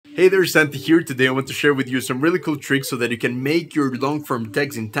Hey there, Santi here. Today I want to share with you some really cool tricks so that you can make your long form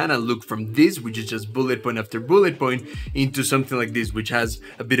text in Tana look from this, which is just bullet point after bullet point, into something like this, which has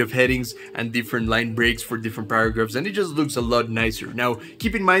a bit of headings and different line breaks for different paragraphs, and it just looks a lot nicer. Now,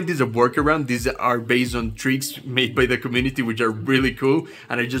 keep in mind, these are workaround. These are based on tricks made by the community, which are really cool,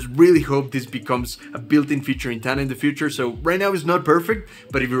 and I just really hope this becomes a built-in feature in Tana in the future. So right now it's not perfect,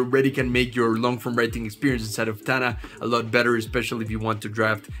 but if you already can make your long form writing experience inside of Tana a lot better, especially if you want to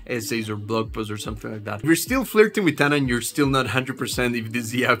draft essays or blog posts or something like that. If you're still flirting with Tana and you're still not 100% if this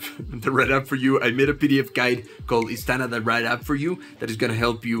is the app, the right app for you, I made a PDF guide called Is Tana the Right App for You? That is going to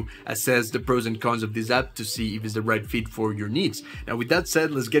help you assess the pros and cons of this app to see if it's the right fit for your needs. Now, with that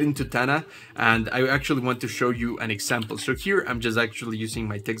said, let's get into Tana, and I actually want to show you an example. So here I'm just actually using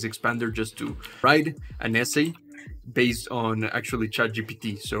my text expander just to write an essay based on actually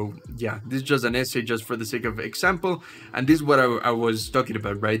ChatGPT. So yeah, this is just an essay just for the sake of example, and this is what I was talking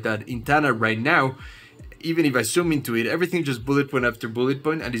about, right? That in Tana right now, even if I zoom into it, everything just bullet point after bullet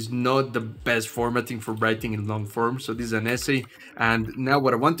point, and is not the best formatting for writing in long form. So this is an essay, and now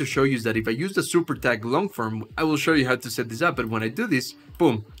what I want to show you is that if I use the super tag long form, I will show you how to set this up. But when I do this,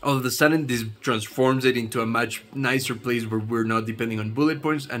 boom, all of a sudden this transforms it into a much nicer place where we're not depending on bullet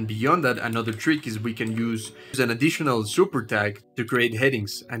points. And beyond that, another trick is we can use an additional super tag to create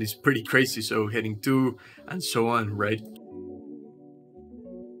headings, and it's pretty crazy. So heading 2 and so on, right?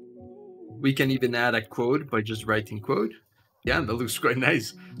 We can even add a quote by just writing quote. Yeah, that looks quite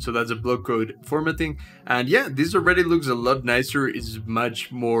nice. So that's a block code formatting. And yeah, this already looks a lot nicer. It's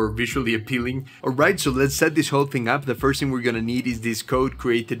much more visually appealing. All right, so let's set this whole thing up. The first thing we're gonna need is this code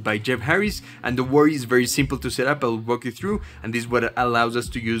created by Jeff Harris. And don't worry, it's very simple to set up. I'll walk you through. And this is what allows us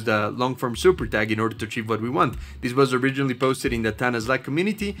to use the long form super tag in order to achieve what we want. This was originally posted in the Tana Slack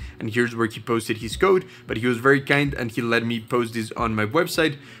community. And here's where he posted his code. But he was very kind and he let me post this on my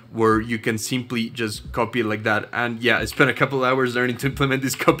website, where you can simply just copy it like that. And yeah, I spent a couple hours learning to implement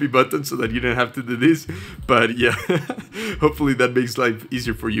this copy button so that you don't have to do this. But yeah, hopefully that makes life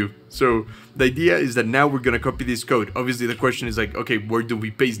easier for you. So the idea is that now we're gonna copy this code. Obviously the question is like, okay, where do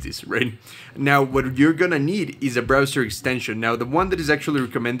we paste this, right? Now what you're gonna need is a browser extension. Now the one that is actually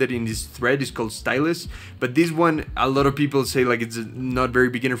recommended in this thread is called Stylus, but this one, a lot of people say like it's not very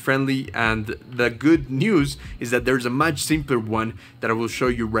beginner friendly, and the good news is that there's a much simpler one that I will show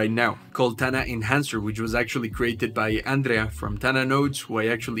you right now called Tana Enhancer, which was actually created by Andrea from Tana Notes, who I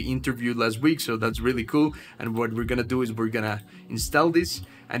actually interviewed last week. So that's really cool. And what we're gonna do is we're gonna install this,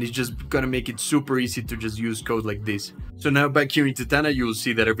 and it's just gonna make it super easy to just use code like this. So now back here into Tana, you will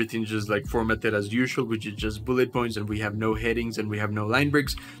see that everything's just like formatted as usual, which is just bullet points, and we have no headings and we have no line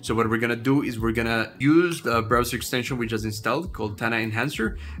breaks. So what we're gonna do is we're gonna use the browser extension we just installed called Tana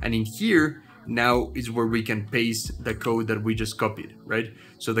Enhancer, and in here now is where we can paste the code that we just copied, right?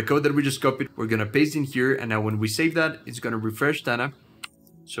 So the code that we just copied, we're gonna paste in here, and now when we save that, it's gonna refresh Tana.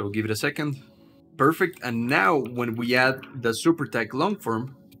 So give it a second. Perfect. And now when we add the super tag long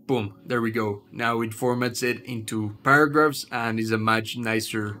form, boom, there we go. Now it formats it into paragraphs and is a much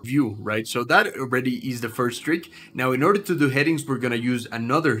nicer view, right? So that already is the first trick. Now in order to do headings, we're gonna use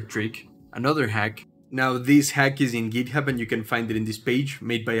another trick, another hack. Now this hack is in GitHub, and you can find it in this page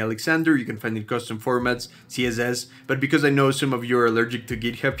made by Alexander. You can find it in custom formats, CSS, but because I know some of you are allergic to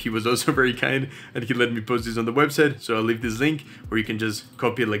GitHub, he was also very kind and he let me post this on the website. So I'll leave this link where you can just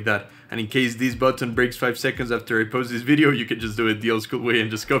copy it like that. And in case this button breaks 5 seconds after I post this video, you can just do it the old school way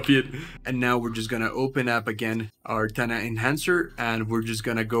and just copy it. And now we're just gonna open up again our Tana Enhancer, and we're just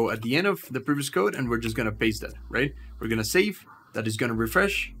gonna go at the end of the previous code and we're just gonna paste that, right? We're gonna save, that is gonna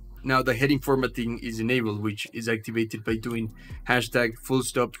refresh. Now the heading formatting is enabled, which is activated by doing hashtag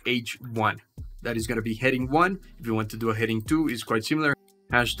 #H1. That is going to be heading 1. If you want to do a heading 2, is quite similar.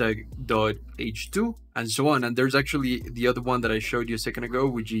 Hashtag .H2 and so on. And there's actually the other one that I showed you a second ago,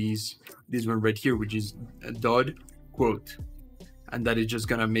 which is this one right here, which is .quote. And that is just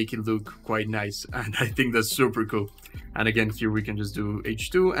gonna make it look quite nice, and I think that's super cool. And again, here we can just do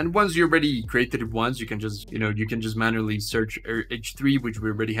H2, and once you already created it once, you can just, you can just manually search H3, which we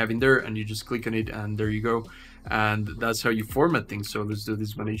already have in there, and you just click on it, and there you go. And that's how you format things. So let's do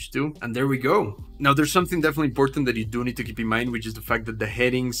this one, H2, and there we go. Now there's something definitely important that you do need to keep in mind, which is the fact that the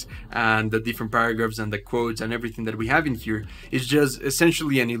headings and the different paragraphs and the quotes and everything that we have in here is just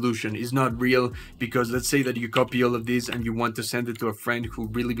essentially an illusion. It's not real, because let's say that you copy all of this and you want to send it to a friend who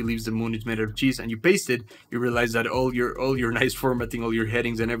really believes the moon is made out of cheese, and you paste it, you realize that all all your nice formatting, all your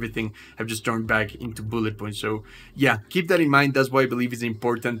headings and everything have just turned back into bullet points. So yeah, keep that in mind. That's why I believe it's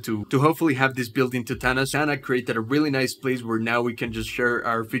important to hopefully have this built into Tana. Tana created a really nice place where now we can just share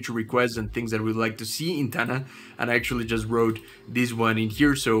our feature requests and things that we'd like to see in Tana. And I actually just wrote this one in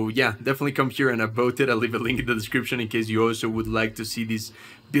here. So yeah, definitely come here and vote it. I'll leave a link in the description in case you also would like to see this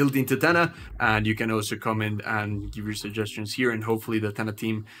built into Tana. And you can also comment and give your suggestions here, and hopefully the Tana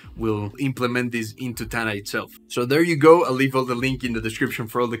team will implement this into Tana itself. So there you go. I'll leave all the link in the description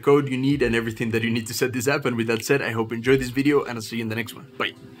for all the code you need and everything that you need to set this up. And with that said, I hope you enjoyed this video, and I'll see you in the next one.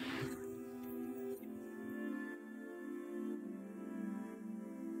 Bye.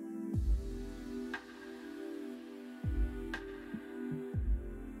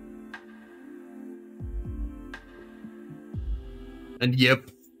 And yep,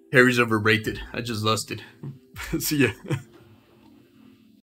 Harry's overrated. I just lost it. See ya.